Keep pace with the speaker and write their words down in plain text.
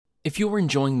If you're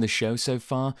enjoying the show so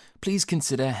far, please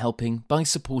consider helping by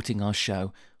supporting our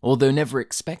show. Although never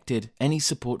expected, any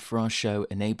support for our show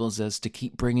enables us to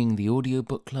keep bringing the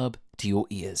Audiobook Club to your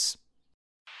ears.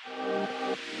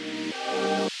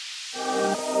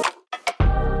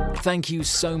 Thank you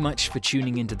so much for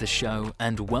tuning into the show,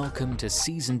 and welcome to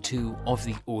Season 2 of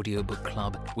the Audiobook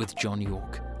Club with John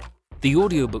York. The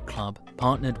Audiobook Club,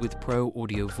 partnered with Pro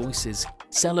Audio Voices,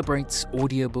 celebrates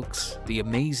audiobooks, the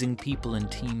amazing people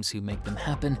and teams who make them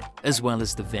happen, as well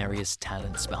as the various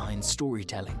talents behind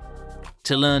storytelling.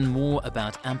 To learn more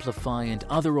about Amplify and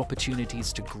other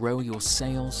opportunities to grow your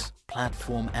sales,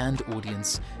 platform, and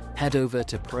audience, head over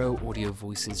to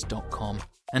proaudiovoices.com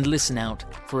and listen out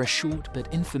for a short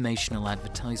but informational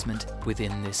advertisement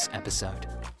within this episode.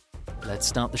 Let's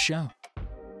start the show.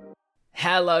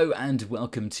 Hello and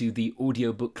welcome to the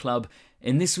Audiobook Club.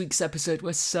 In this week's episode,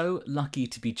 we're so lucky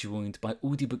to be joined by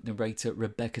audiobook narrator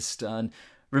Rebecca Stern.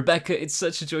 Rebecca, it's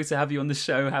such a joy to have you on the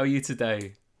show. How are you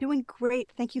today? Doing great.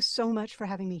 Thank you so much for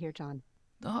having me here, John.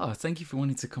 Oh, thank you for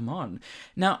wanting to come on.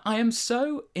 Now, I am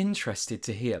so interested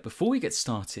to hear, before we get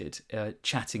started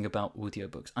chatting about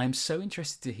audiobooks, I'm so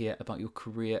interested to hear about your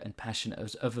career and passion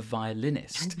as of a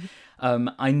violinist.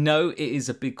 I know it is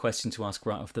a big question to ask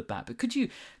right off the bat, but could you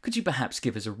perhaps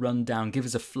give us a rundown, give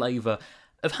us a flavour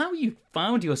of how you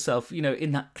found yourself,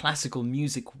 in that classical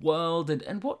music world,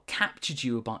 and what captured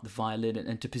you about the violin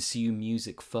and to pursue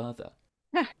music further?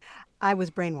 I was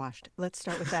brainwashed. Let's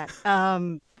start with that.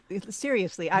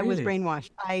 Seriously, I was Really? brainwashed.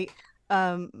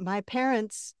 My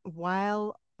parents,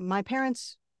 while my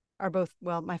parents are both,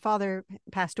 well, my father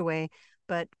passed away,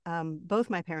 but both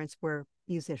my parents were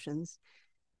musicians.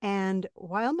 And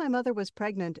while my mother was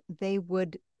pregnant, they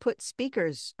would put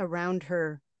speakers around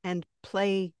her and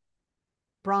play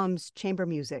Brahms chamber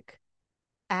music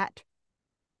at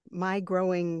my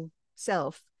growing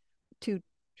self to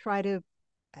try to,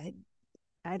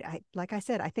 like I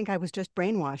said, I think I was just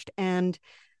brainwashed. And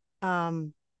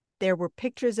there were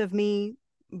pictures of me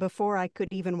before I could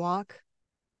even walk,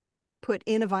 put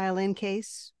in a violin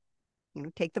case,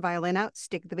 take the violin out,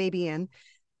 stick the baby in.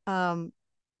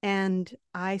 And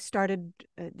I started,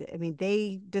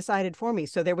 they decided for me.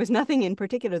 So there was nothing in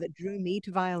particular that drew me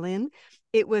to violin.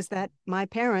 It was that my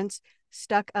parents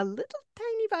stuck a little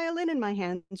tiny violin in my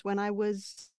hands when I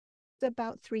was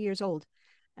about 3 years old.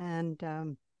 And,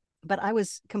 but I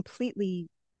was completely,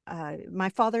 my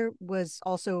father was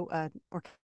also an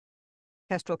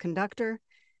orchestral conductor.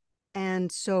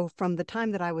 And so from the time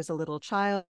that I was a little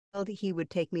child, he would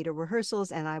take me to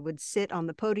rehearsals and I would sit on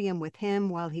the podium with him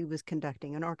while he was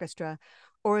conducting an orchestra,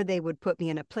 or they would put me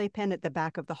in a playpen at the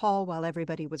back of the hall while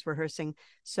everybody was rehearsing.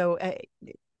 So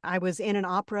I was in an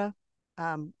opera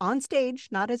on stage,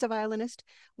 not as a violinist,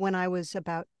 when I was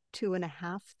about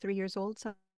 2.5, 3 years old,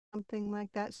 something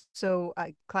like that. So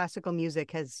classical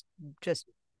music has just,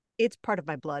 it's part of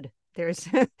my blood. There's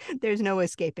there's no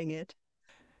escaping it.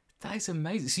 That is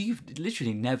amazing. So you've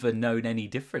literally never known any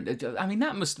different. I mean,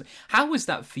 how was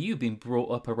that for you, being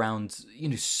brought up around,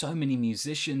 so many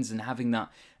musicians and having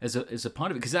that as a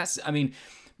part of it? Because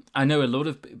I know a lot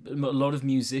of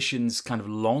musicians kind of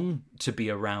long to be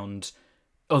around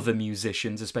other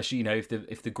musicians, especially,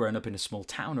 if they're grown up in a small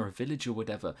town or a village or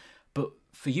whatever. But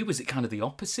for you, was it kind of the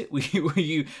opposite? Were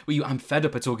you I'm fed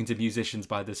up of talking to musicians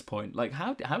by this point? Like,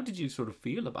 how did you sort of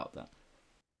feel about that?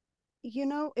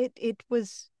 It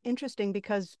was interesting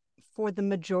because for the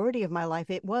majority of my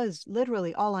life, it was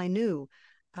literally all I knew.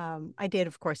 I did,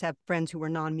 of course, have friends who were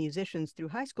non-musicians through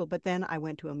high school, but then I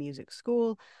went to a music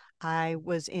school. I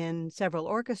was in several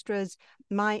orchestras.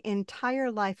 My entire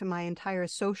life and my entire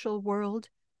social world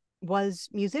was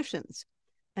musicians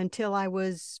until I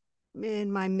was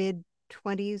in my mid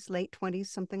 20s, late 20s,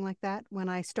 something like that, when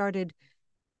I started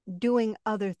doing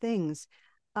other things.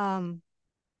 Um,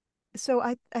 so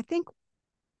I think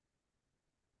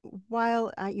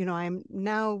while I'm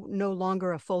now no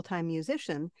longer a full-time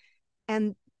musician,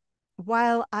 and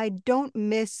while I don't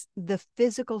miss the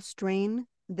physical strain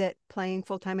that playing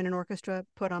full-time in an orchestra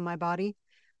put on my body,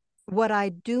 what I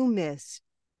do miss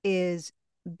is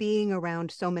being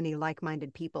around so many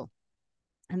like-minded people.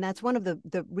 And that's one of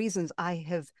the reasons I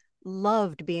have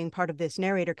loved being part of this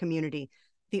narrator community.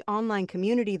 The online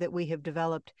community that we have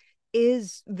developed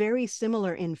is very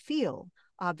similar in feel.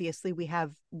 Obviously, we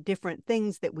have different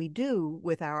things that we do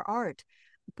with our art,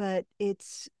 but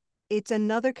it's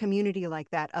another community like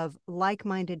that of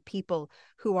like-minded people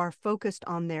who are focused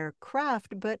on their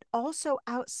craft, but also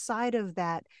outside of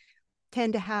that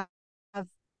tend to have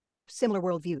similar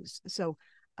worldviews. So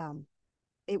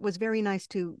it was very nice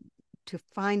to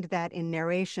find that in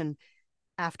narration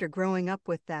after growing up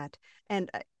with that.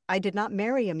 And I did not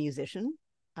marry a musician.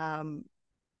 Um,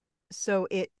 so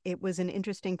it was an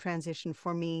interesting transition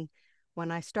for me when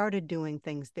I started doing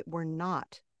things that were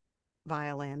not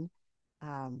violin,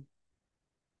 um,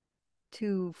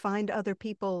 to find other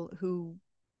people who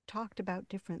talked about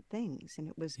different things, and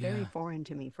it was very Yeah. foreign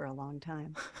to me for a long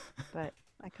time. But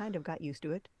I kind of got used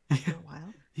to it after a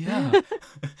while. Yeah.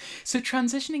 So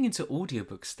transitioning into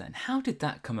audiobooks then, how did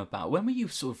that come about? When were you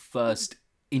sort of first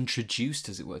introduced,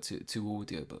 as it were, to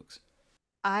audiobooks?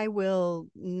 I will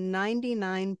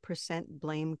 99%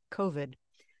 blame COVID.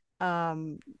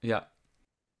 Um, Yeah.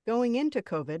 Going into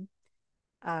COVID,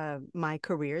 my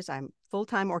careers, I'm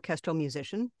full-time orchestral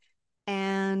musician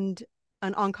and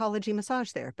an oncology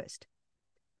massage therapist.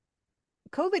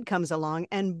 COVID comes along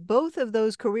and both of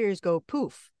those careers go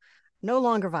poof, no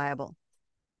longer viable.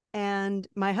 And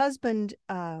my husband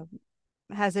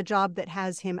has a job that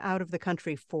has him out of the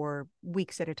country for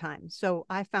weeks at a time. So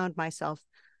I found myself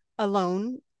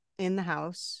alone in the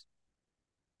house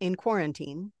in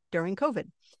quarantine during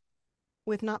COVID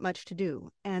with not much to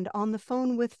do and on the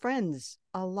phone with friends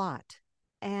a lot.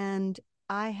 And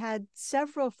I had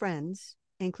several friends,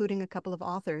 including a couple of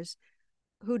authors,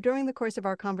 who during the course of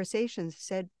our conversations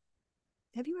said,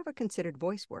 "Have you ever considered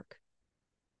voice work?"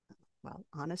 Well,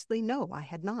 honestly, no, I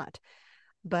had not.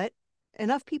 But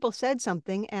enough people said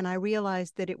something, and I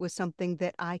realized that it was something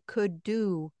that I could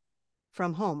do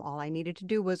from home. All I needed to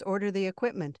do was order the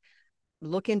equipment,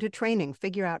 look into training,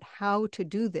 figure out how to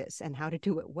do this and how to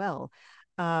do it well.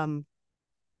 Um,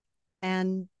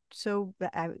 and so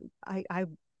I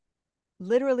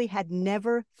literally had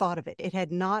never thought of it. It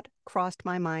had not crossed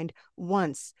my mind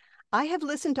once. I have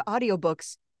listened to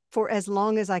audiobooks for as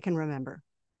long as I can remember.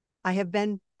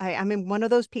 I'm one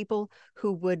of those people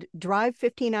who would drive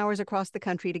 15 hours across the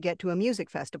country to get to a music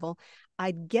festival.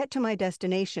 I'd get to my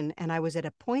destination, and I was at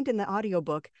a point in the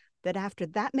audiobook that after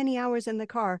that many hours in the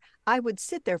car, I would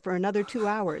sit there for another 2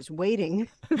 hours waiting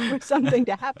for something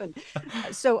to happen.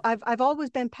 So I've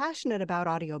always been passionate about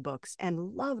audiobooks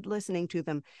and loved listening to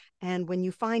them. And when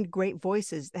you find great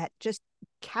voices, that just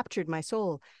captured my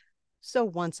soul. So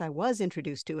once I was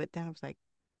introduced to it, then I was like,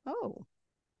 oh,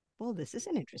 well, this is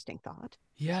an interesting thought.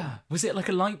 Yeah. So Was it like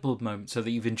a light bulb moment, so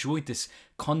that you've enjoyed this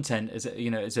content as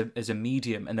a, as a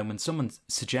medium, and then when someone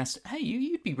suggests, "Hey,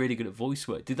 you'd be really good at voice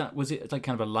work," was it like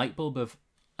kind of a light bulb of,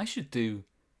 I should do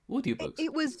audiobooks?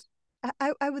 it was,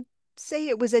 I would say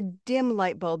it was a dim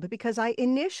light bulb because I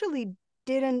initially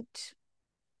didn't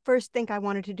first think I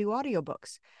wanted to do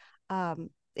audiobooks.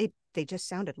 They just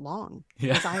sounded long,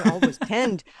 Yeah. as I always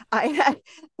tend. I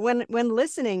when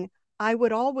listening, I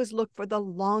would always look for the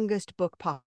longest book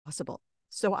possible.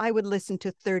 So I would listen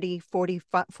to 30, 40,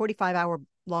 45 hour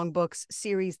long books,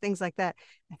 series, things like that.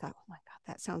 I thought, oh my God,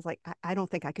 that sounds like I don't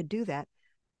think I could do that.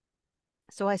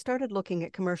 So I started looking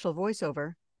at commercial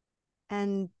voiceover,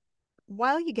 and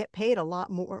while you get paid a lot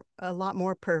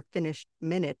more per finished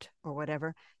minute or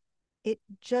whatever, it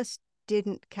just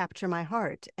didn't capture my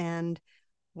heart. And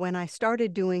when I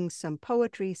started doing some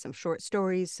poetry, some short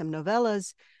stories, some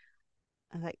novellas,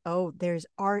 I'm like, oh, there's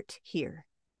art here.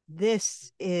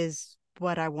 This is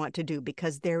what I want to do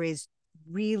because there is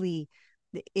really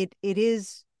it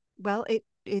is, well,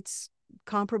 it's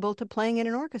comparable to playing in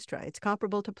an orchestra. It's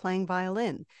comparable to playing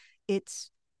violin.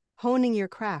 It's honing your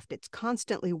craft. It's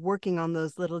constantly working on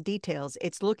those little details.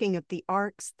 It's looking at the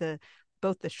arcs, the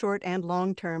both the short and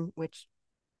long term, which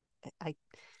I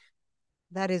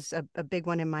that is a big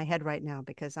one in my head right now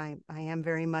because I am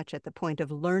very much at the point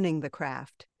of learning the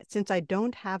craft. Since I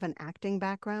don't have an acting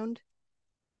background,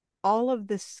 all of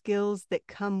the skills that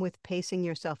come with pacing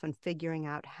yourself and figuring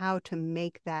out how to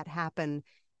make that happen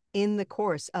in the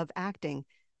course of acting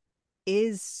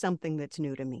is something that's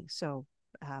new to me. So,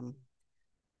 um,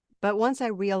 but once I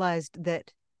realized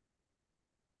that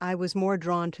I was more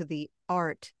drawn to the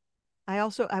art, I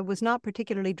was not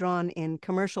particularly drawn in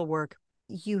commercial work.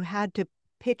 You had to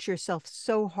pitch yourself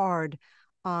so hard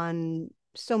on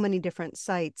so many different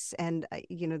sites and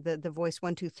the voice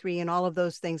 1 2 3 and all of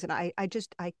those things, and I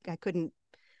couldn't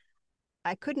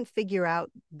figure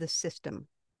out the system,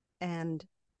 and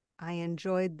I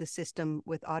enjoyed the system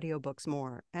with audiobooks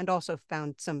more, and also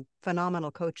found some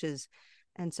phenomenal coaches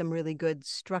and some really good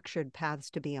structured paths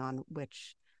to be on,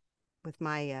 which with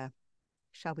my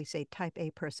shall we say, type A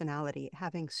personality,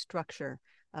 having structure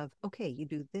of, okay, you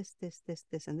do this,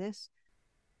 and this,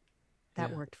 that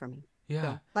Yeah. worked for me. Yeah.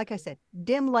 So, like I said,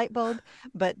 dim light bulb,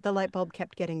 but the light bulb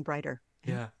kept getting brighter.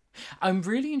 Yeah. I'm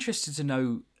really interested to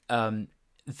know,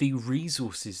 the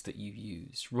resources that you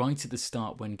use right at the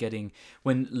start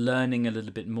when learning a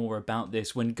little bit more about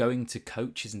this, when going to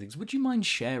coaches and things. Would you mind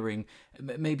sharing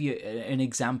maybe an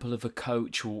example of a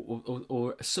coach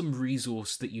or some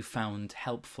resource that you found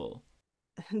helpful?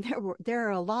 There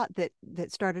are a lot that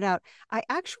started out. I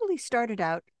actually started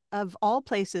out, of all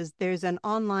places, there's an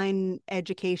online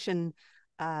education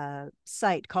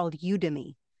site called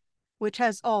Udemy, which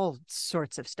has all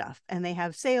sorts of stuff, and they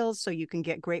have sales so you can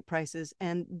get great prices.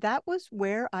 And that was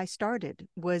where I started,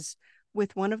 was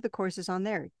with one of the courses on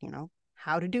there,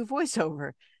 how to do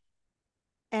voiceover.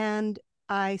 And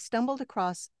I stumbled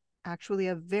across actually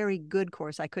a very good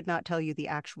course. I could not tell you the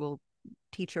actual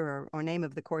teacher or name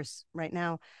of the course right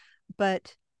now,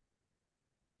 but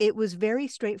it was very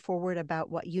straightforward about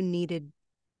what you needed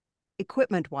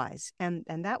equipment wise. And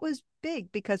that was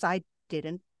big because I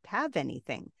didn't have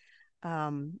anything.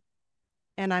 Um,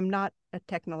 and I'm not a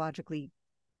technologically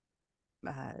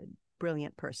uh,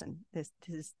 brilliant person. This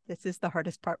is the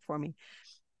hardest part for me.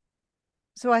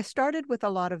 So I started with a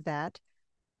lot of that.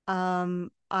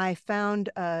 I found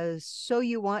So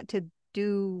You Want to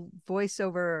Do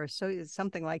Voiceover, or so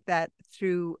something like that,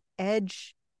 through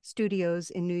Edge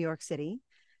Studios in New York City.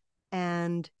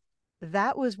 And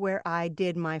that was where I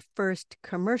did my first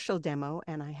commercial demo.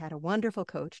 And I had a wonderful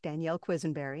coach, Danielle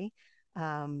Quisenberry.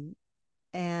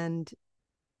 And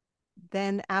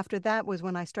then after that was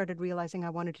when I started realizing I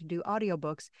wanted to do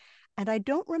audiobooks. And I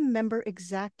don't remember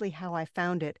exactly how I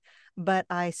found it, but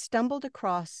I stumbled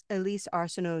across Elise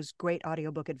Arsenault's Great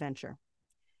Audiobook Adventure.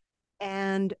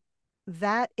 And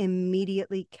that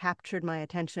immediately captured my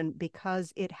attention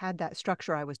because it had that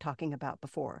structure I was talking about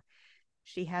before.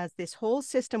 She has this whole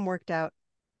system worked out.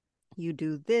 You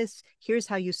do this. Here's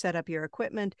how you set up your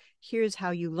equipment. Here's how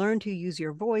you learn to use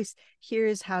your voice.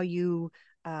 Here's how you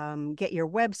get your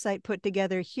website put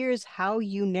together. Here's how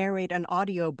you narrate an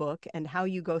audiobook and how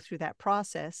you go through that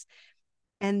process.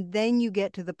 And then you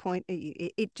get to the point,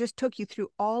 it just took you through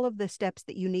all of the steps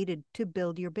that you needed to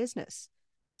build your business.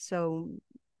 So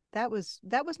that was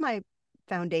my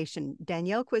foundation.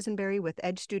 Danielle Quisenberry with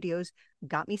Edge Studios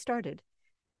got me started.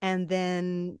 And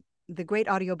then the Great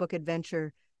Audiobook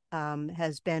Adventure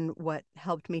has been what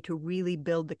helped me to really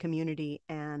build the community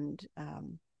and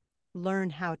learn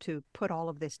how to put all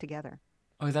of this together.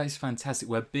 Oh, that is fantastic.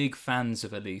 We're big fans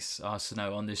of Elise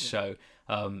Arsenault on this show.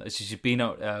 She's been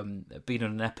on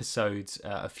an episode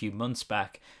a few months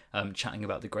back, chatting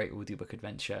about the Great Audiobook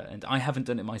Adventure, and I haven't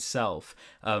done it myself.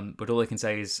 But all I can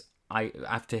say is,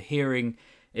 after hearing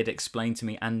it explained to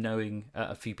me and knowing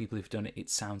a few people who've done it, it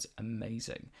sounds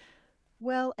amazing.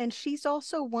 Well, and she's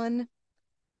also one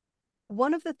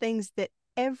of the things that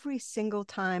every single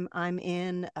time I'm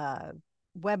in a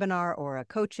webinar or a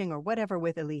coaching or whatever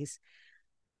with Elise,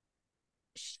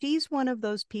 she's one of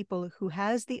those people who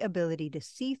has the ability to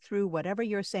see through whatever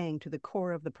you're saying to the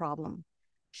core of the problem.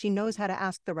 She knows how to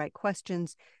ask the right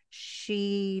questions.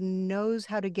 She knows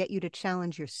how to get you to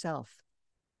challenge yourself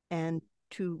and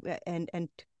and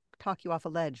talk you off a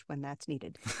ledge when that's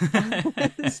needed.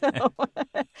 So,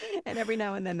 and every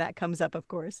now and then that comes up, of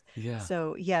course. Yeah,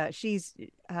 So yeah, she's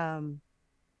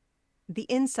the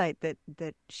insight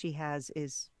that she has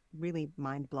is really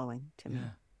mind blowing to me. yeah.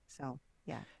 So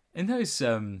yeah. In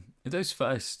those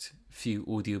first few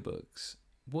audiobooks,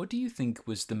 what do you think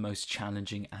was the most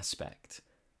challenging aspect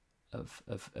of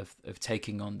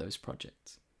taking on those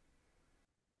projects?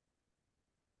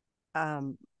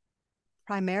 Um,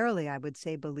 Primarily, I would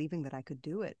say believing that I could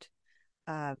do it.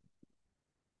 Uh,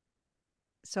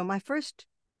 so my first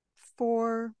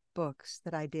four books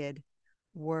that I did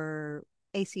were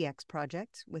ACX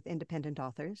projects with independent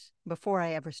authors before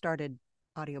I ever started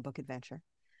Audiobook Adventure.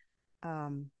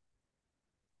 Um,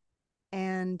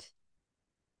 and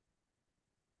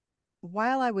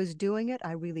while I was doing it,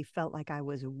 I really felt like I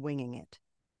was winging it.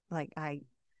 Like I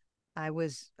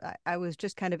was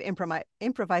just kind of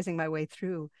improvising my way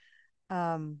through.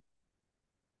 Um,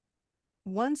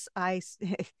 once I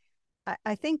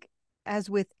think, as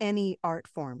with any art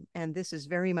form, and this is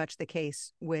very much the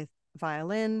case with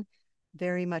violin,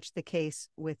 very much the case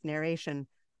with narration,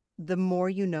 the more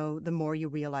you know, the more you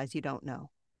realize you don't know.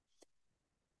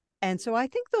 And so I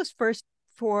think those first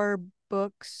four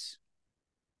books,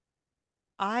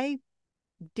 I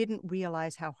didn't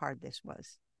realize how hard this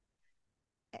was.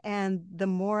 And the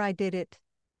more I did it,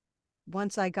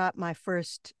 once I got my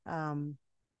first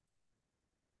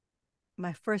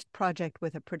project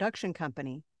with a production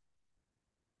company,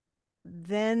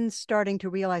 then starting to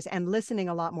realize and listening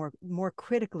a lot more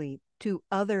critically to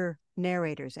other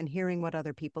narrators and hearing what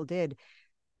other people did,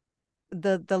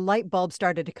 the light bulb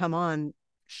started to come on,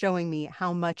 showing me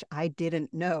how much I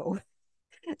didn't know.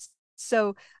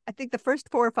 So I think the first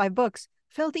 4 or 5 books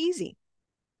felt easy.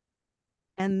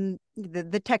 And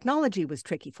the technology was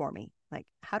tricky for me. Like,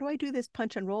 how do I do this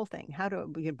punch and roll thing?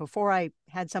 Before I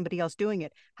had somebody else doing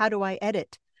it, how do I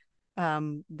edit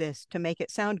this to make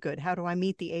it sound good? How do I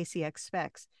meet the ACX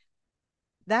specs?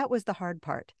 That was the hard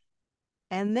part.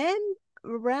 And then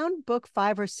around book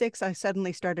 5 or 6, I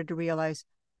suddenly started to realize,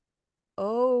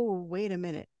 oh, wait a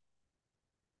minute.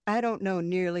 I don't know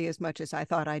nearly as much as I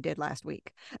thought I did last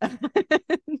week.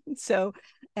 So,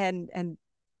 and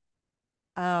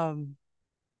um,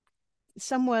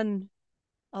 someone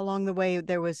along the way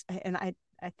there was, and I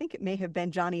think it may have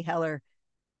been Johnny Heller.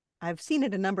 I've seen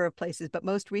it a number of places, but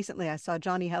most recently I saw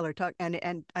Johnny Heller talk,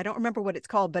 and I don't remember what it's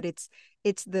called, but it's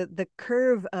the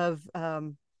curve of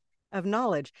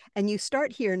knowledge. And you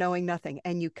start here knowing nothing,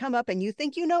 and you come up and you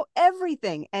think you know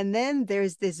everything, and then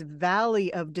there's this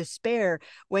valley of despair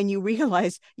when you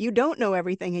realize you don't know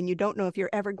everything, and you don't know if you're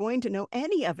ever going to know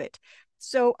any of it.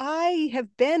 So I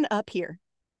have been up here.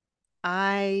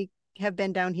 I have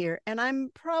been down here, and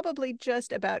I'm probably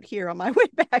just about here on my way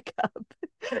back up.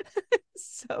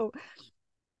 So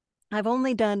I've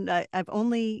only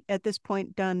at this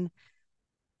point done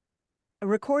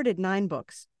recorded 9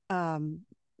 books.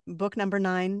 Book number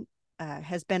 9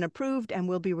 has been approved and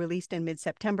will be released in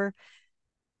mid-September.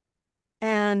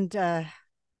 And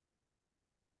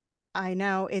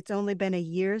it's only been a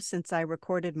year since I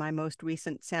recorded my most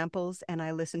recent samples, and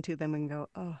I listen to them and go,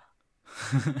 oh,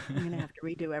 I'm going to have to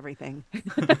redo everything.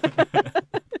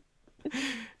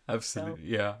 Absolutely. So,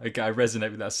 yeah. Okay, I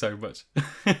resonate with that so much.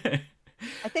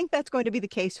 I think that's going to be the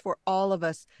case for all of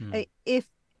us. If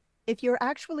you're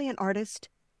actually an artist,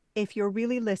 if you're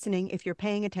really listening, if you're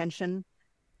paying attention,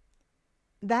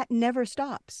 that never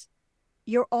stops.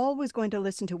 You're always going to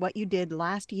listen to what you did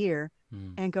last year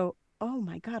and go, oh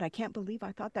my God, I can't believe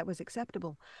I thought that was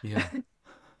acceptable. Yeah.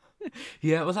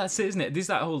 Yeah, well, that's it, isn't it? There's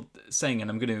that whole saying, and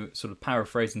I'm going to sort of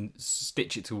paraphrase and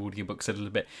stitch it to audiobooks a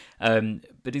little bit.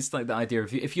 But it's like the idea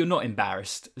of if you're not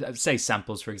embarrassed, say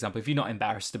samples, for example, if you're not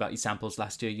embarrassed about your samples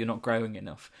last year, you're not growing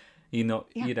enough. You're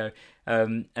not,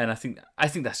 and I think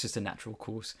that's just a natural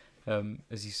course,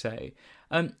 as you say.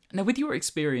 Now, with your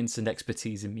experience and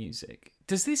expertise in music,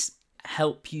 does this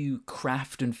help you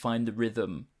craft and find the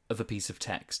rhythm of a piece of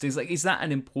text? Is that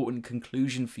an important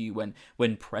conclusion for you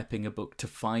when prepping a book, to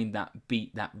find that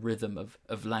beat, that rhythm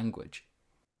of language?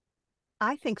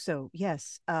 I think so,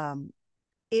 yes.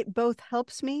 It both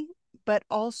helps me, but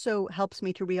also helps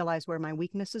me to realize where my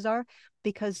weaknesses are,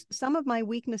 because some of my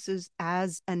weaknesses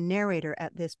as a narrator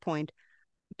at this point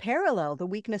parallel the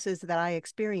weaknesses that I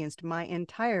experienced my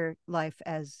entire life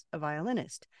as a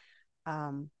violinist.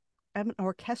 I'm an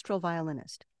orchestral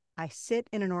violinist. I sit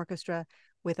in an orchestra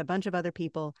with a bunch of other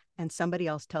people, and somebody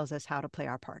else tells us how to play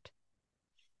our part.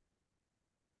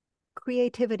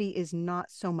 Creativity is not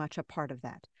so much a part of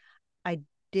that. I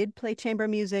did play chamber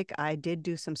music. I did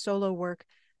do some solo work.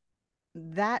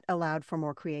 That allowed for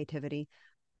more creativity,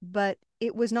 but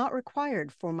it was not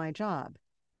required for my job.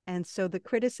 And so the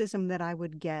criticism that I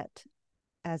would get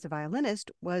as a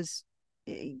violinist was,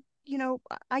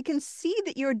 I can see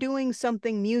that you're doing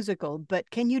something musical, but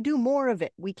can you do more of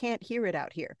it? We can't hear it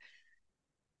out here.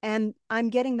 And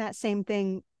I'm getting that same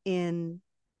thing in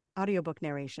audiobook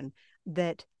narration,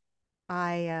 that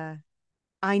I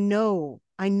know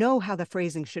how the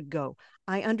phrasing should go.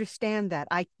 I understand that.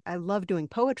 I love doing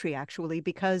poetry, actually,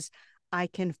 because I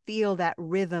can feel that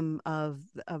rhythm of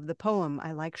the poem.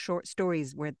 I like short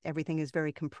stories where everything is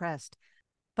very compressed.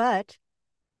 But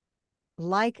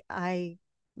like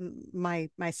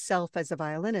myself as a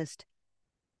violinist,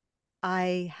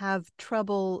 I have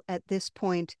trouble at this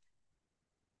point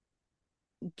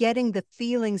getting the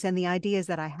feelings and the ideas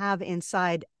that I have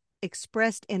inside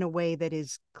expressed in a way that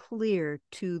is clear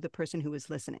to the person who is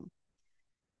listening.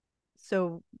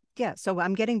 So, yeah, so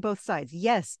I'm getting both sides.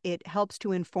 Yes, it helps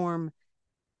to inform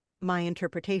my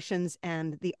interpretations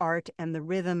and the art and the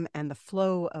rhythm and the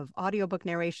flow of audiobook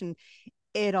narration.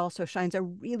 It also shines a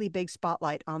really big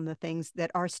spotlight on the things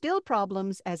that are still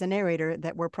problems as a narrator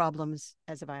that were problems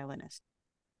as a violinist.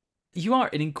 You are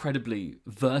an incredibly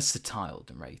versatile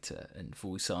narrator and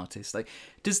voice artist.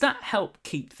 Does that help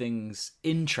keep things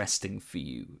interesting for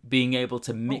you? Being able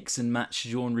to mix and match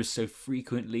genres so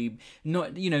frequently,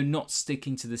 not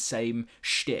sticking to the same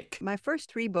shtick. My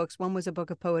first 3 books, one was a book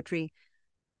of poetry,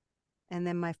 and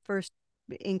then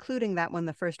including that one,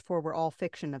 the first 4 were all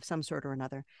fiction of some sort or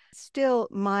another. Still,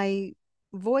 my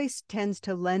voice tends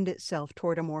to lend itself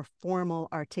toward a more formal,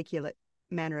 articulate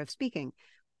manner of speaking.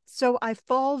 So I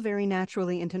fall very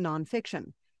naturally into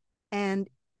nonfiction. And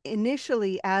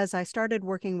initially, as I started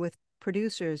working with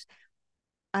producers,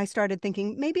 I started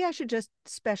thinking maybe I should just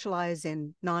specialize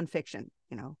in nonfiction.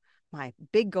 My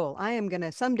big goal. I am going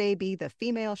to someday be the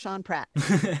female Sean Pratt,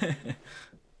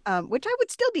 which I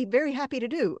would still be very happy to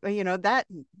do. That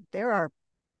there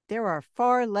are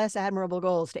far less admirable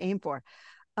goals to aim for.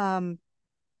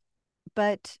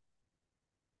 But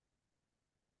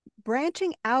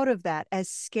branching out of that, as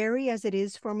scary as it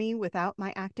is for me without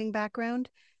my acting background,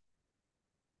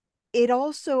 it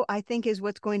also, I think, is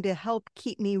what's going to help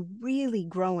keep me really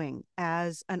growing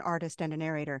as an artist and a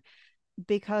narrator,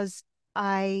 because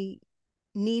I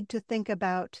need to think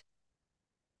about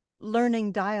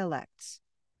learning dialects,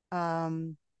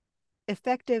 um,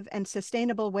 effective and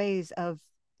sustainable ways of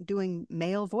doing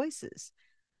male voices.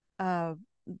 Uh,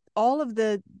 all of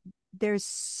there's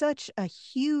such a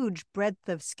huge breadth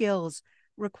of skills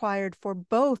required for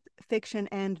both fiction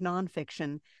and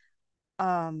nonfiction.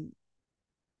 Um,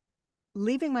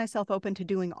 Leaving myself open to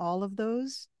doing all of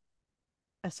those,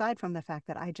 aside from the fact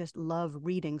that I just love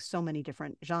reading so many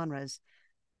different genres,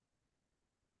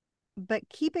 but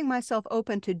keeping myself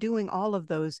open to doing all of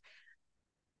those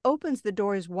opens the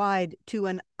doors wide to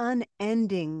an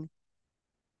unending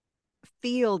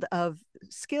field of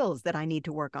skills that I need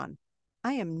to work on.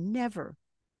 I am never,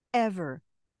 ever,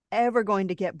 ever going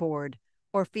to get bored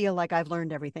or feel like I've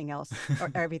learned everything else or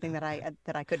everything that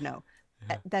I could know.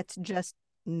 Yeah. That's just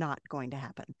not going to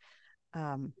happen.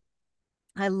 Um,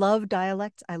 I love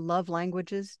dialects. I love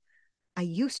languages. I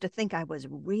used to think I was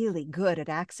really good at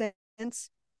accents,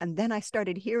 and then I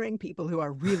started hearing people who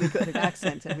are really good at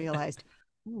accents and realized,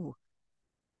 ooh,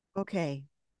 okay,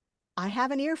 I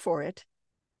have an ear for it.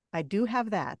 I do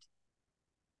have that,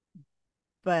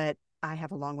 but I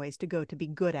have a long ways to go to be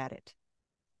good at it.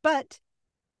 But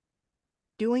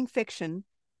doing fiction,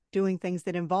 doing things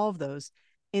that involve those,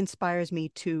 inspires me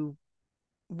to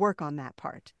work on that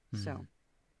part. So,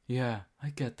 Yeah, I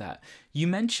get that. You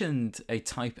mentioned a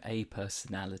type A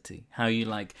personality, how you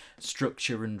like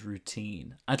structure and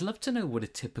routine. I'd love to know what a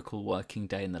typical working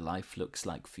day in the life looks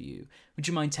like for you. Would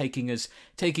you mind taking us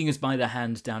by the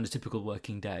hand down a typical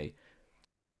working day?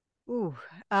 ooh,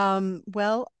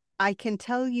 well, I can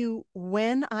tell you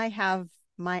when I have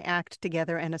my act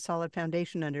together and a solid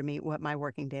foundation under me, what my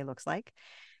working day looks like,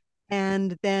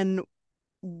 and then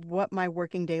what my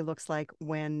working day looks like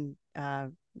when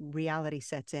reality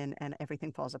sets in and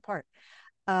everything falls apart.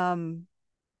 Um,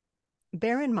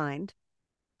 Bear in mind,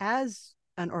 as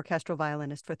an orchestral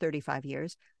violinist for 35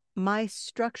 years, my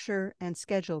structure and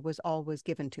schedule was always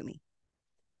given to me.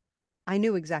 I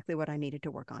knew exactly what I needed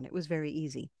to work on. It was very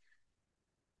easy.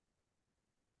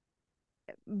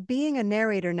 Being a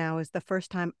narrator now is the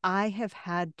first time I have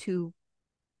had to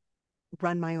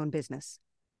run my own business,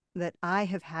 that I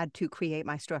have had to create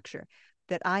my structure,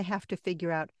 that I have to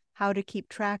figure out how to keep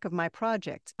track of my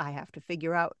projects. I have to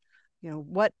figure out,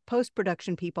 what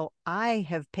post-production people I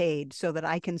have paid so that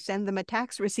I can send them a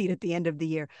tax receipt at the end of the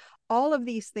year. All of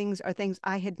these things are things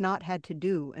I had not had to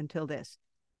do until this.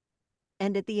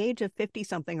 And at the age of 50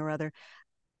 something or other,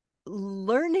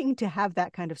 learning to have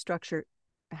that kind of structure,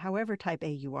 however type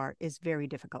A you are, is very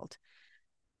difficult.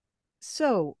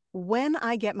 So when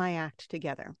I get my act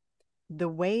together, the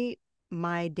way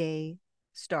my day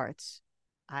starts,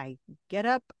 I get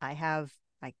up,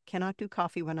 I cannot do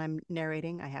coffee when I'm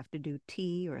narrating. I have to do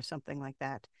tea or something like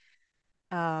that.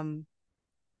 Um,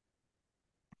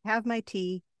 have my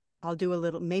tea. I'll do a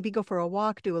little, maybe go for a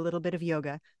walk, do a little bit of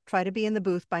yoga, try to be in the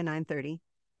booth by 9:30.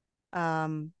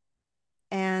 Um,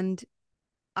 and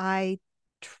I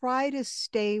try to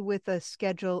stay with a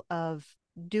schedule of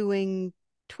doing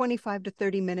 25 to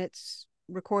 30 minutes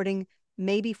recording,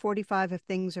 maybe 45 if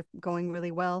things are going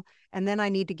really well. And then I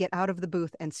need to get out of the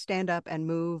booth and stand up and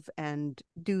move and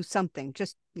do something.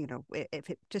 Just, if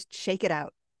it just shake it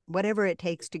out, whatever it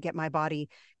takes to get my body,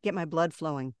 get my blood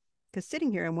flowing. Because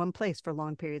sitting here in one place for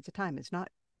long periods of time is not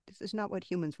this is not what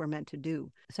humans were meant to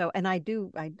do. So, and I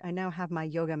now have my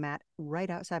yoga mat right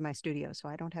outside my studio, so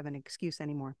I don't have an excuse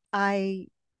anymore. I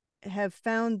have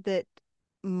found that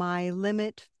my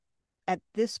limit at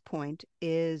this point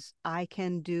is I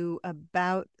can do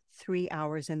about 3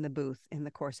 hours in the booth in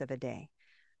the course of a day.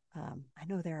 I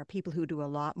know there are people who do a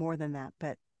lot more than that,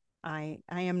 but I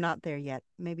am not there yet.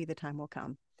 Maybe the time will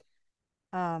come.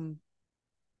 Um,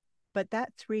 but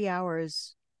that 3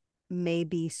 hours may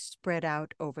be spread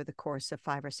out over the course of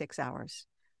 5 or 6 hours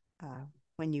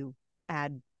when you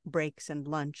add breaks and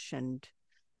lunch and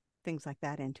things like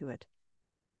that into it.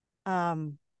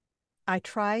 Um, I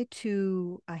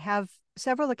have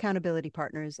several accountability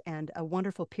partners and a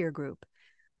wonderful peer group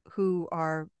who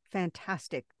are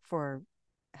fantastic for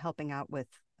helping out with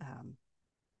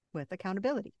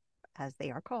accountability, as they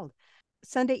are called.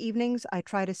 Sunday evenings, I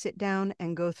try to sit down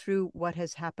and go through what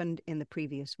has happened in the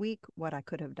previous week, what I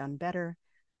could have done better,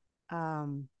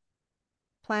 um,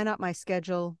 plan out my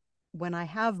schedule. When I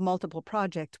have multiple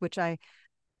projects, which I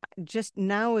just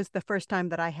now is the first time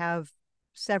that I have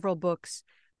several books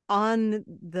on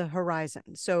the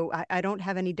horizon. So I don't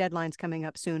have any deadlines coming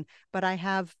up soon, but I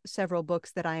have several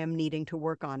books that I am needing to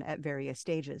work on at various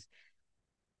stages.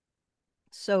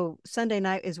 So Sunday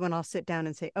night is when I'll sit down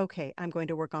and say, okay, I'm going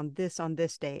to work on this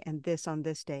day, and this on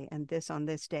this day, and this on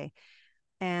this day.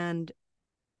 And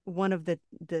one of the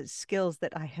skills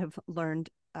that I have learned,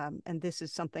 and this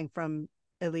is something from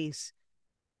Elise,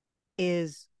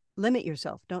 is limit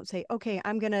yourself. Don't say, okay,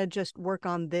 I'm going to just work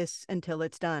on this until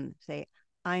it's done. Say,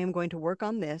 I am going to work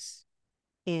on this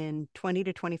in 20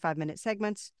 to 25-minute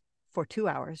segments for 2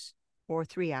 hours or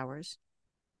 3 hours,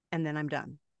 and then I'm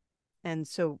done. And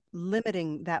so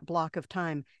limiting that block of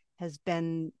time has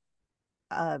been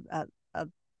a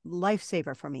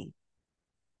lifesaver for me.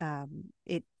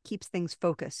 It keeps things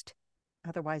focused.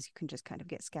 Otherwise, you can just kind of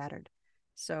get scattered.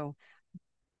 So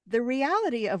the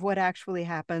reality of what actually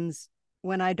happens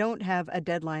when I don't have a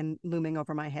deadline looming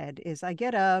over my head is I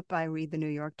get up, I read the New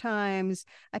York Times,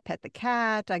 I pet the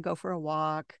cat, I go for a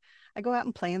walk, I go out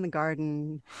and play in the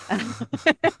garden.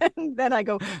 Then I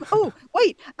go, oh,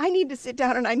 wait, I need to sit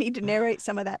down and I need to narrate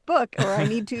some of that book, or I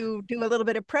need to do a little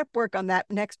bit of prep work on that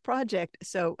next project.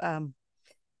 So,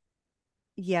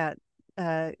 yeah,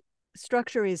 uh,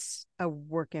 structure is a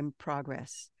work in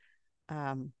progress.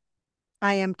 Um,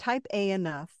 I am type A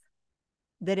enough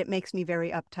that it makes me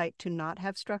very uptight to not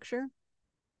have structure,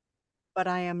 but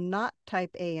I am not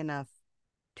type A enough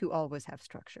to always have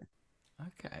structure.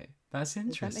 Okay, that's Does that make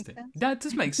interesting. sense? That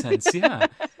does make sense, yeah.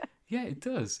 Yeah, it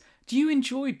does. Do you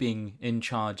enjoy being in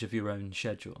charge of your own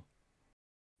schedule?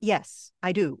 Yes,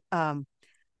 I do.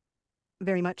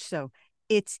 Very much so.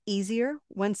 It's easier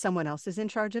when someone else is in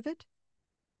charge of it,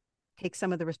 take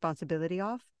some of the responsibility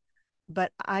off.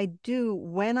 But I do,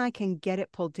 when I can get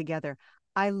it pulled together,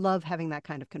 I love having that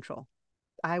kind of control.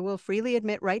 I will freely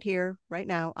admit right here, right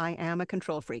now, I am a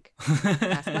control freak.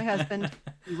 Ask my husband,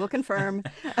 he will confirm.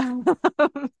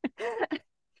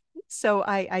 So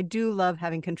I do love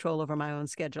having control over my own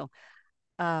schedule.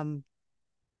 Um,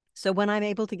 so when I'm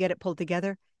able to get it pulled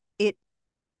together, it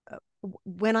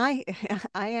when I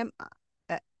I am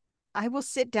uh, I will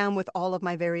sit down with all of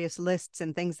my various lists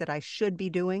and things that I should be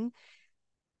doing.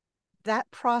 That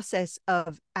process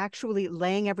of actually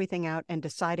laying everything out and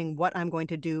deciding what I'm going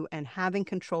to do and having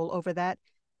control over that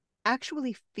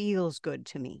actually feels good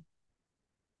to me.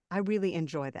 I really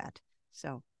enjoy that.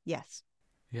 So, yes.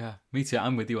 Yeah, me too.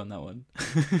 I'm with you on that one.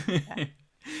 Yeah.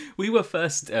 We were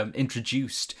first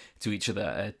introduced to each other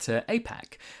at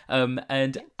APAC, and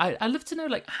Yeah. I'd love to know,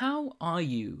 like, how are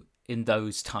you in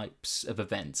those types of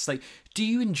events? Like, do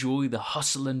you enjoy the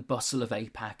hustle and bustle of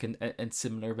APAC and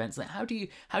similar events? Like, how do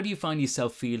you find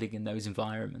yourself feeling in those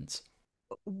environments?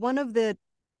 One of the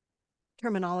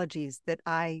terminologies that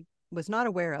I was not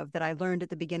aware of that I learned at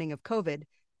the beginning of COVID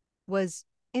was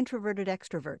introverted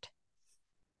extrovert.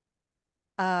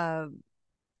 Uh,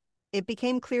 it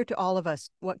became clear to all of us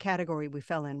what category we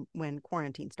fell in when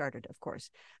quarantine started, of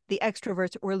course. The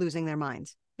extroverts were losing their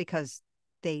minds because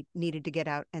they needed to get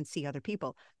out and see other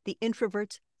people. The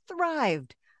introverts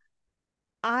thrived.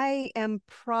 I am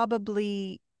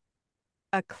probably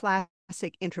a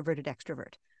classic introverted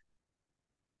extrovert.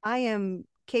 I am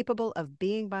capable of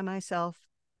being by myself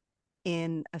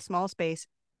in a small space,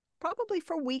 probably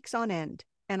for weeks on end,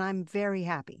 and I'm very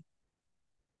happy.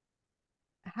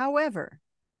 However,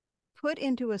 put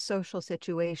into a social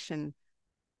situation,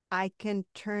 I can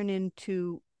turn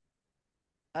into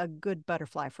a good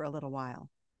butterfly for a little while.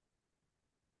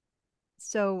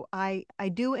 So I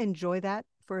do enjoy that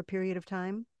for a period of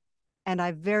time, and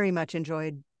I very much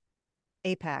enjoyed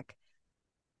APAC.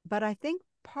 But I think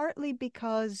partly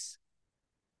because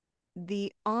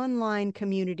the online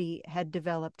community had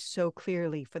developed so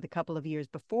clearly for the couple of years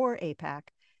before APAC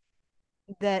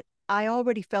that I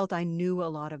already felt I knew a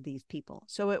lot of these people.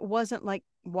 So it wasn't like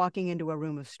walking into a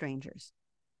room of strangers.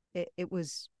 It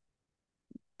was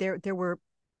there were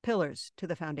pillars to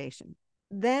the foundation.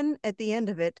 Then at the end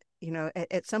of it,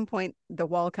 at some point the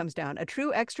wall comes down. A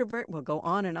true extrovert will go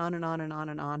on and on and on and on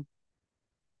and on.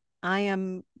 I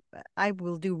am I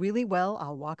will do really well.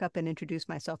 I'll walk up and introduce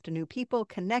myself to new people,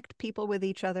 connect people with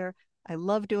each other. I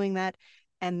love doing that.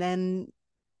 And then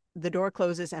the door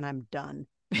closes and I'm done.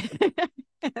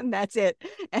 And that's it.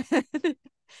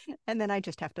 And then I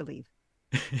just have to leave.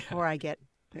 Yeah. Or I get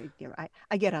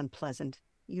unpleasant.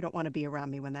 You don't want to be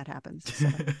around me when that happens. So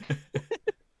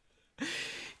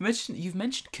You've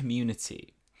mentioned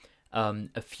community.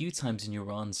 a few times in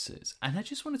your answers, and I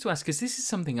just wanted to ask, because this is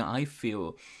something that I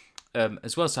feel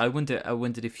as well. So I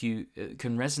wondered if you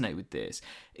can resonate with this.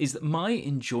 Is that my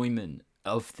enjoyment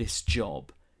of this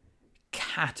job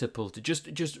catapulted, just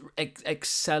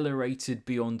accelerated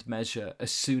beyond measure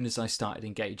as soon as I started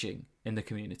engaging in the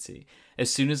community.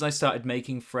 As soon as I started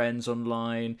making friends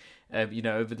online,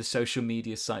 over the social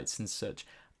media sites and such,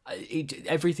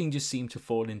 everything just seemed to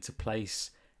fall into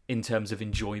place in terms of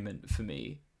enjoyment for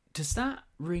me. Does that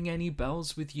ring any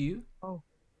bells with you? Oh,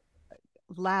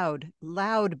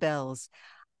 loud bells.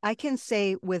 I can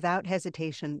say without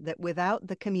hesitation that without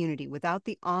the community, without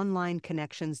the online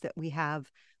connections that we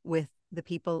have with the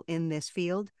people in this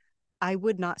field, I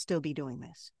would not still be doing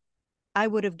this. I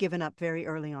would have given up very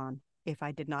early on if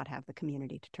I did not have the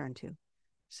community to turn to.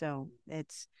 So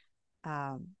it's,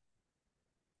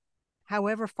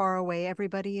 however far away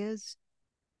everybody is,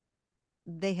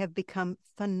 they have become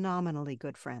phenomenally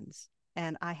good friends.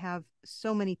 And I have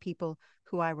so many people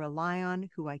who I rely on,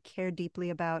 who I care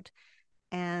deeply about.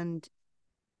 And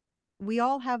we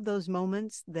all have those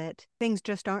moments that things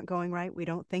just aren't going right. We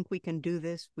don't think we can do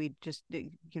this. We just,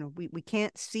 we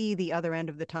can't see the other end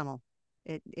of the tunnel.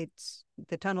 It's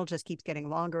the tunnel just keeps getting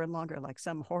longer and longer, like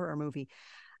some horror movie.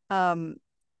 And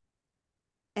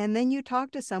then you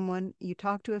talk to someone, you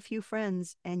talk to a few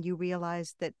friends, and you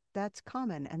realize that that's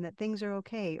common and that things are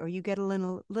okay, or you get a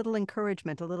little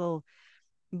encouragement, a little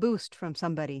boost from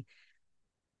somebody.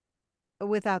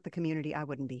 Without the community, I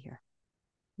wouldn't be here.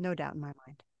 No doubt in my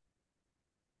mind.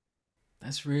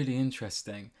 That's really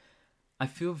interesting. I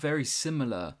feel very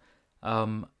similar.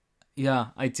 Yeah,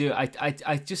 I do.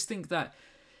 I just think that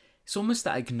it's almost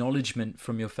that acknowledgement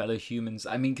from your fellow humans.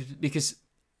 I mean, because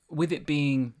with it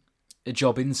being a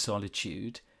job in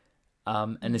solitude,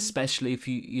 and especially if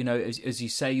as you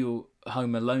say, you're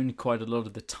home alone quite a lot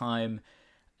of the time,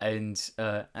 and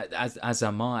as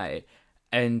am I,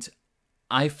 and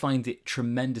I find it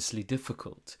tremendously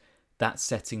difficult, that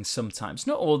setting sometimes.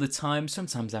 Not all the time.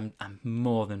 Sometimes I'm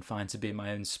more than fine to be in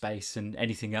my own space, and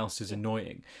anything else is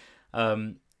annoying.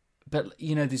 But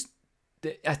there's.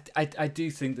 I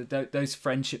do think that those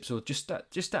friendships, or just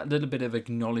that little bit of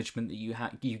acknowledgement that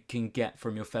you can get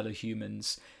from your fellow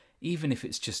humans, even if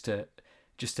it's just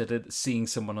seeing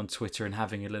someone on Twitter and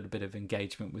having a little bit of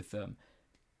engagement with them,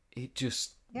 it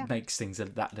just Yeah, makes things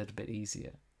that little bit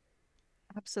easier.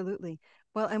 absolutely.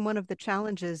 Well, and one of the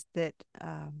challenges that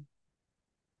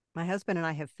my husband and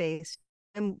I have faced,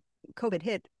 and COVID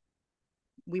hit,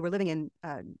 we were living in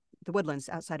the Woodlands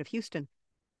outside of Houston.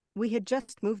 We had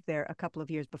just moved there a couple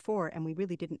of years before, and we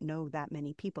really didn't know that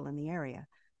many people in the area.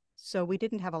 So we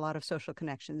didn't have a lot of social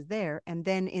connections there. And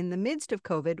then in the midst of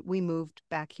COVID, we moved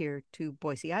back here to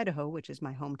Boise, Idaho, which is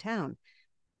my hometown.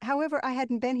 However, I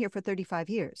hadn't been here for 35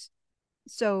 years.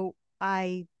 So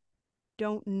I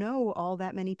don't know all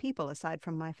that many people aside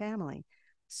from my family.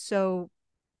 So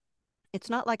it's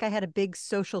not like I had a big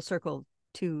social circle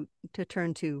to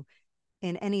turn to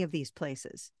in any of these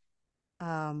places.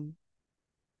 Um,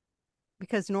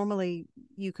 because normally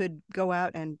you could go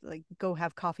out and like go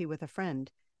have coffee with a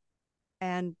friend.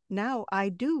 And now I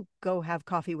do go have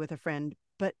coffee with a friend,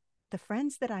 but the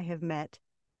friends that I have met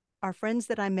are friends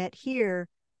that I met here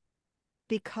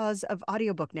because of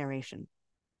audiobook narration.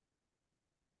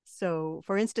 So,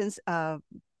 for instance, I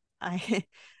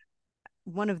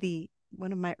one of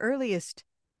my earliest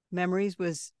memories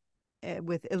was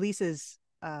with Elise's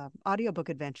audiobook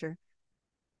adventure,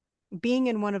 being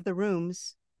in one of the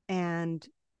rooms and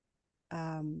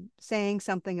saying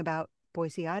something about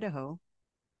Boise, Idaho,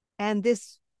 and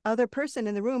this other person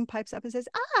in the room pipes up and says,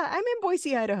 I'm in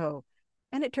Boise, Idaho.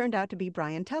 And it turned out to be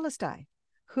Brian Telestai,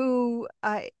 who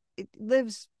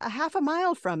lives a half a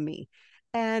mile from me.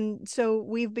 And so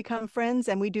we've become friends,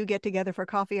 and we do get together for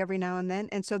coffee every now and then.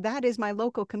 And so that is my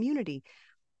local community.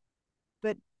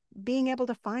 But being able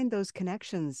to find those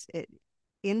connections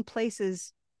in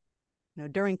places,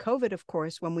 during COVID, of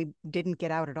course, when we didn't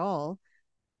get out at all,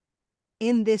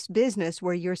 in this business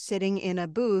where you're sitting in a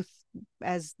booth,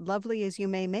 as lovely as you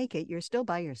may make it, you're still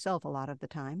by yourself a lot of the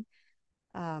time.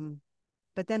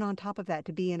 But then on top of that,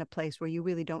 to be in a place where you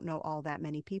really don't know all that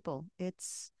many people,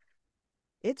 it's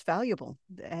valuable.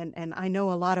 And I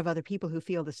know a lot of other people who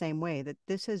feel the same way, that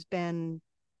this has been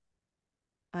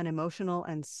an emotional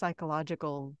and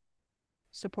psychological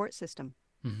support system.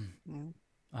 Mm-hmm. You know?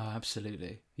 Oh,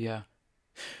 absolutely. Yeah.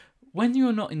 When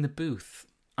you're not in the booth,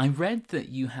 I read that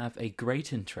you have a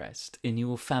great interest in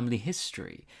your family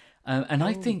history. And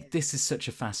I think Yes. this is such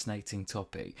a fascinating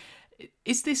topic.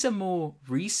 Is this a more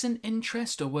recent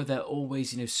interest, or were there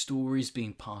always, stories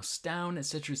being passed down,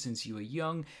 etc., since you were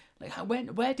young? Like,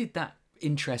 where did that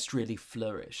interest really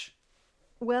flourish?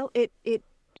 Well,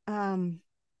 um,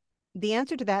 the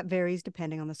answer to that varies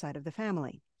depending on the side of the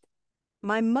family.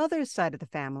 My mother's side of the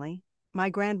family, my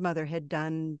grandmother had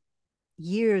done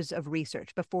years of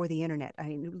research before the internet. I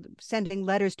mean, sending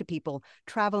letters to people,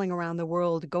 traveling around the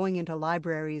world, going into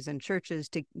libraries and churches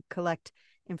to collect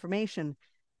information.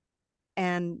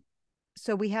 And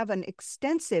so we have an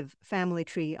extensive family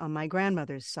tree on my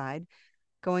grandmother's side,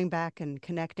 going back and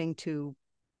connecting to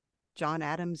John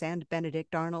Adams and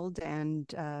Benedict Arnold,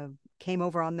 and came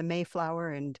over on the Mayflower.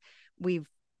 And we've,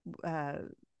 I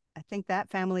think that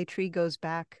family tree goes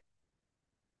back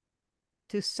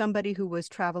to somebody who was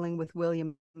traveling with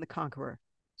William the Conqueror.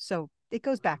 So it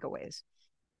goes back a ways.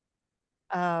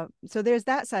 So there's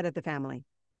that side of the family.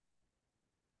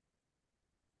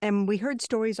 And we heard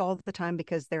stories all the time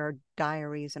because there are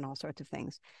diaries and all sorts of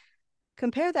things.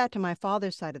 Compare that to my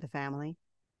father's side of the family.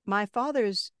 My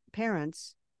father's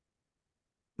parents,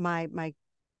 my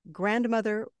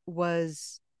grandmother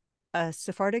was a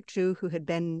Sephardic Jew who had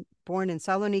been born in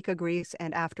Salonika, Greece,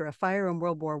 and after a fire in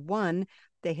World War I,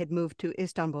 they had moved to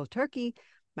Istanbul, Turkey.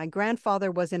 My grandfather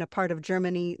was in a part of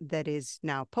Germany that is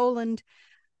now Poland.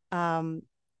 Um,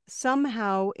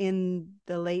 Somehow in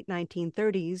the late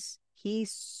 1930s, he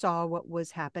saw what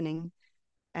was happening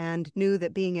and knew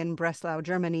that being in Breslau,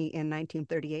 Germany in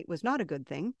 1938 was not a good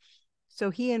thing. So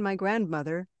he and my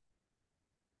grandmother,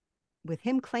 with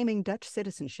him claiming Dutch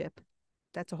citizenship,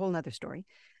 that's a whole nother story,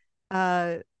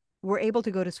 uh, were able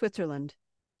to go to Switzerland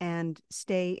and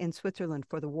stay in Switzerland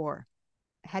for the war.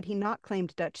 Had he not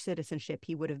claimed Dutch citizenship,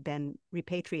 he would have been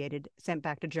repatriated, sent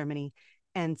back to Germany,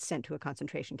 and sent to a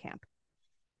concentration camp.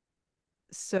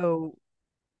 So,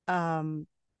 um,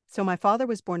 so my father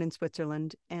was born in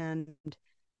Switzerland, and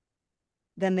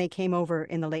then they came over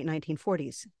in the late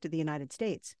 1940s to the United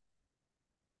States.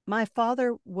 My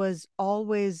father was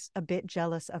always a bit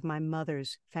jealous of my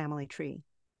mother's family tree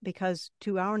because,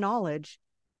 to our knowledge,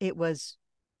 it was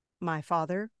my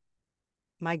father,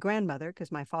 my grandmother,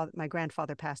 because my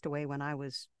grandfather passed away when I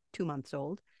was 2 months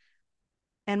old,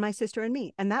 and my sister and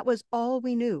me. And that was all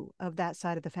we knew of that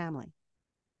side of the family.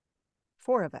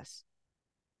 Four of us.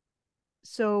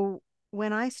 So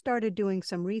when I started doing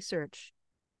some research,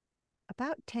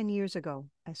 about 10 years ago,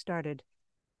 I started,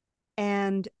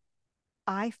 and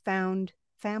I found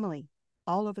family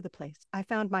all over the place. I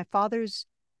found my father's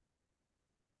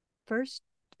first,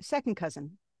 second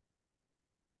cousin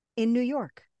in New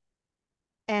York,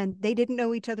 and they didn't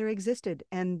know each other existed,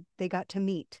 and they got to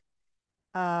meet.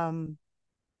 Um,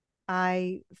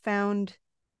 I found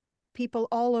people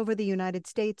all over the United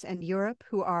States and Europe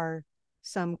who are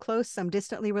some close, some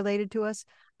distantly related to us.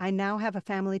 I now have a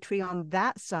family tree on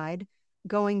that side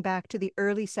going back to the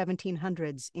early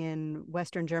 1700s in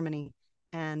Western Germany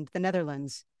and the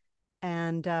Netherlands.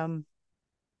 And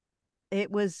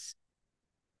it was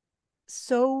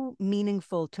so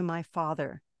meaningful to my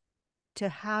father to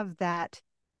have that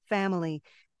family.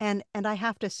 And I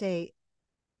have to say,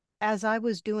 as I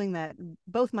was doing that,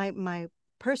 both my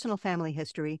personal family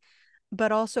history,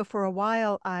 but also for a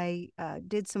while, I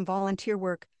did some volunteer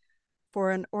work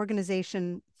for an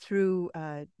organization through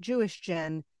Jewish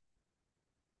Gen,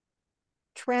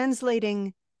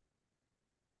 translating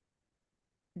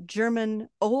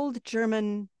old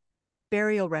German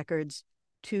burial records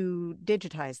to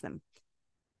digitize them.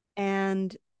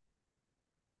 And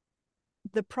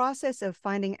the process of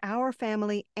finding our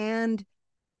family and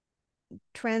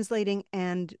translating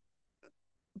and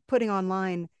putting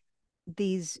online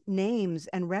these names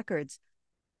and records,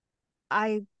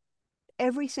 I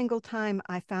every single time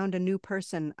I found a new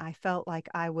person, I felt like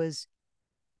I was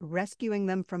rescuing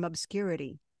them from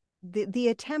obscurity. The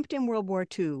attempt in World War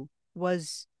II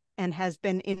was, and has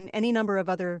been in any number of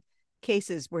other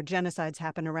cases where genocides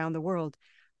happen around the world,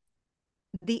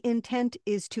 the intent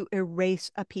is to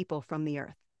erase a people from the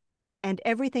earth. And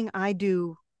everything I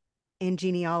do in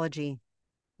genealogy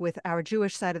with our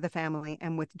Jewish side of the family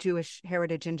and with Jewish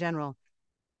heritage in general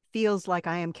feels like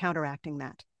I am counteracting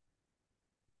that.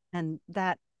 And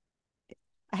that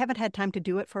I haven't had time to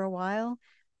do it for a while,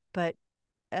 but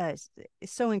it's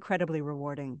so incredibly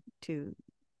rewarding to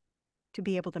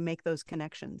be able to make those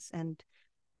connections. And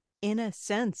in a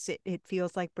sense, it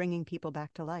feels like bringing people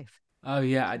back to life. Oh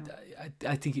yeah, So.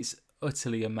 I think it's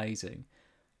utterly amazing,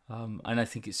 and I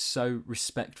think it's so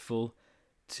respectful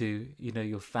to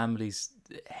your family's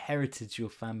heritage, your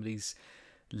family's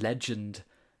legend.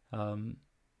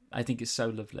 I think it's so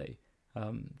lovely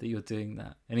that you're doing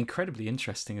that, and incredibly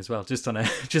interesting as well. Just on a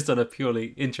just on a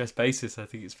purely interest basis, I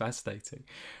think it's fascinating.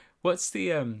 Where's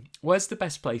the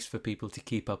best place for people to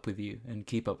keep up with you and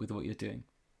keep up with what you're doing?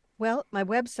 Well, my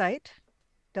website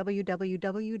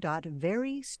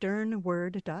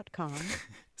www.verysternword.com.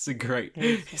 It's a great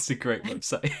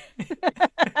website.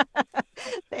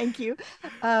 Thank you.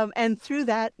 And through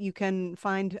that, you can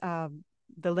find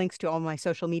the links to all my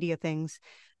social media things,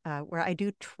 where I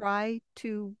do try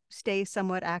to stay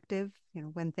somewhat active.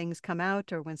 When things come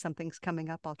out or when something's coming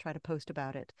up, I'll try to post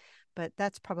about it. But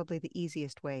that's probably the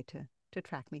easiest way to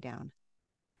track me down.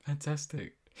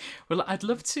 Fantastic. Well, I'd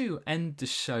love to end the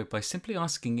show by simply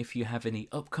asking if you have any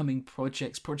upcoming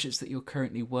projects that you're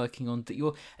currently working on that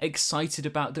you're excited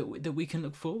about that we can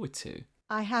look forward to.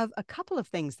 I have a couple of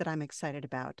things that I'm excited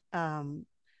about.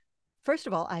 First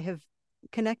of all, I have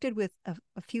connected with a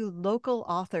few local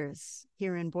authors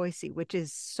here in Boise, which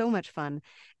is so much fun.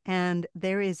 And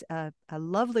there is a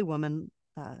lovely woman,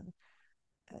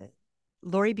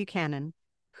 Lori Buchanan,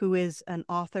 who is an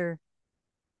author.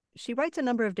 She writes a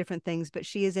number of different things, but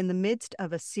she is in the midst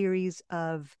of a series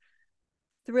of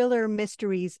thriller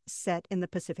mysteries set in the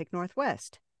Pacific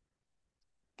Northwest.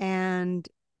 And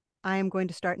I am going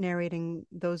to start narrating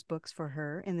those books for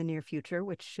her in the near future,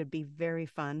 which should be very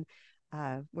fun.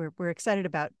 We're excited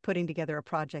about putting together a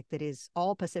project that is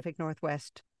all Pacific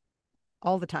Northwest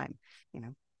all the time.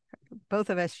 Both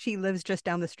of us, she lives just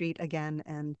down the street again,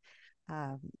 and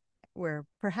we're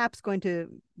perhaps going to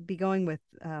be going with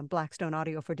Blackstone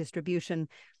Audio for distribution,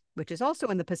 which is also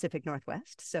in the Pacific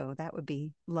Northwest. So that would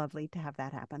be lovely to have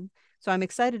that happen. So I'm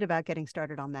excited about getting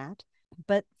started on that.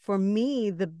 But for me,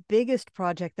 the biggest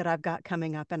project that I've got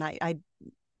coming up, and I'm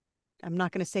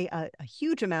not going to say a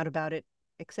huge amount about it,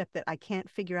 except that I can't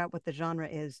figure out what the genre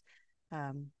is.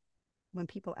 When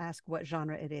people ask what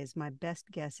genre it is, my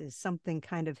best guess is something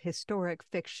kind of historic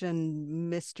fiction,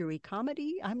 mystery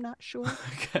comedy. I'm not sure.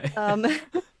 Okay.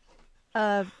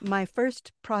 My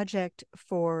first project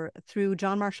through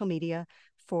John Marshall Media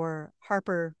for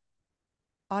Harper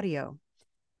Audio,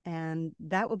 and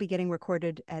that will be getting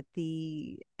recorded at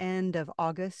the end of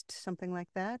August, something like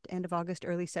that, end of August,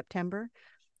 early September.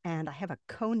 And I have a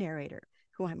co-narrator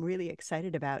who I'm really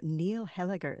excited about. Neil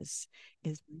Helligers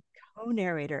is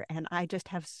co-narrator, and I just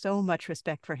have so much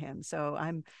respect for him. So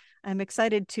I'm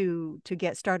excited to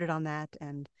get started on that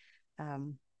and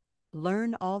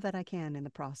learn all that I can in the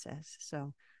process.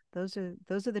 So those are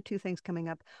the two things coming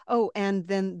up. Oh, and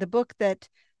then the book that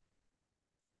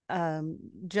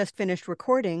just finished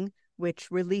recording,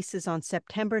 which releases on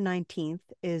September 19th,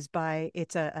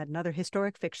 it's another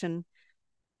historic fiction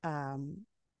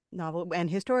novel, and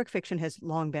historic fiction has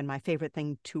long been my favorite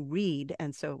thing to read,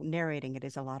 and so narrating it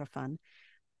is a lot of fun,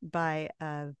 by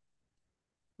a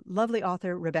lovely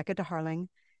author, Rebecca de Harling.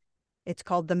 It's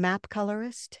called The Map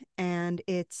Colorist, and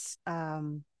it's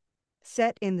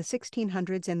set in the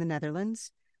 1600s in the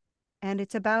Netherlands, and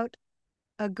it's about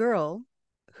a girl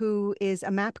who is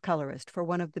a map colorist for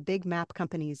one of the big map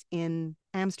companies in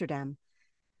Amsterdam,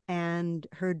 and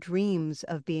her dreams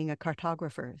of being a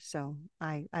cartographer. So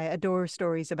I adore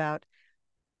stories about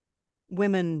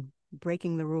women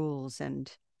breaking the rules and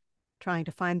trying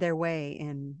to find their way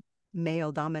in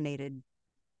male-dominated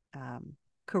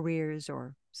careers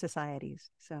or societies.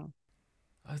 So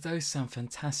Oh, those sound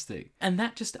fantastic. And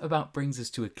that just about brings us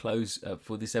to a close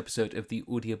for this episode of the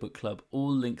Audiobook Club.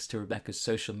 All links to Rebecca's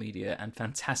social media and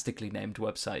fantastically named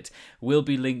website will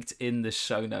be linked in the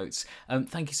show notes.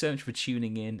 Thank you so much for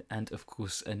tuning in. And of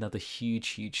course, another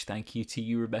huge thank you to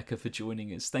you, Rebecca, for joining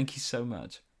us. Thank you so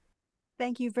much.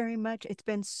 Thank you very much. It's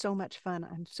been so much fun.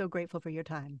 I'm so grateful for your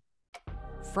time.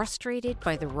 Frustrated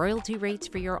by the royalty rates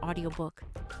for your audiobook?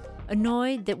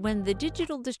 Annoyed that when the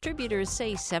digital distributors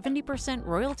say 70%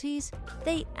 royalties,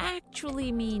 they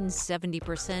actually mean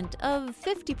 70% of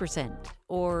 50%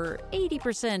 or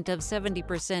 80% of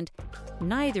 70%,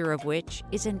 neither of which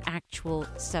is an actual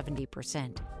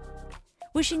 70%.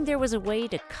 Wishing there was a way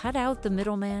to cut out the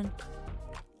middleman?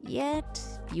 Yet,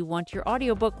 you want your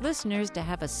audiobook listeners to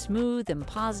have a smooth and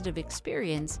positive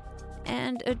experience,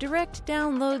 and a direct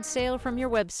download sale from your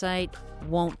website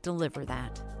won't deliver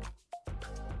that.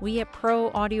 We at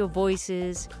Pro Audio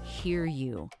Voices hear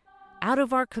you. Out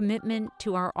of our commitment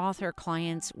to our author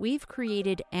clients, we've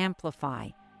created Amplify,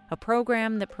 a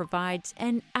program that provides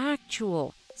an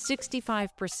actual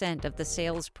 65% of the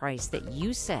sales price that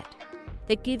you set,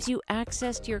 that gives you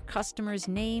access to your customers'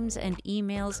 names and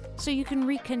emails so you can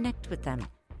reconnect with them,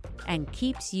 and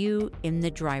keeps you in the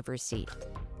driver's seat.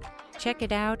 Check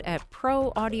it out at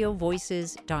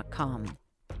proaudiovoices.com.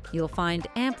 You'll find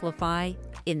Amplify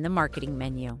in the marketing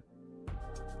menu.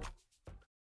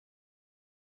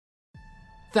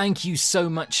 Thank you so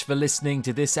much for listening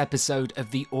to this episode of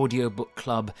the Audiobook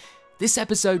Club. This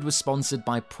episode was sponsored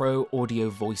by Pro Audio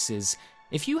Voices.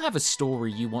 If you have a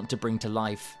story you want to bring to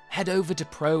life, head over to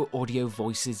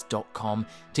proaudiovoices.com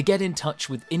to get in touch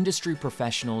with industry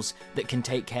professionals that can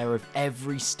take care of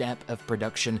every step of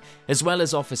production, as well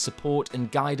as offer support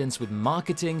and guidance with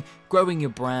marketing, growing your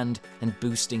brand, and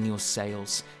boosting your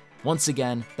sales. Once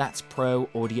again, that's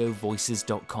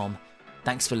proaudiovoices.com.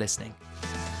 Thanks for listening.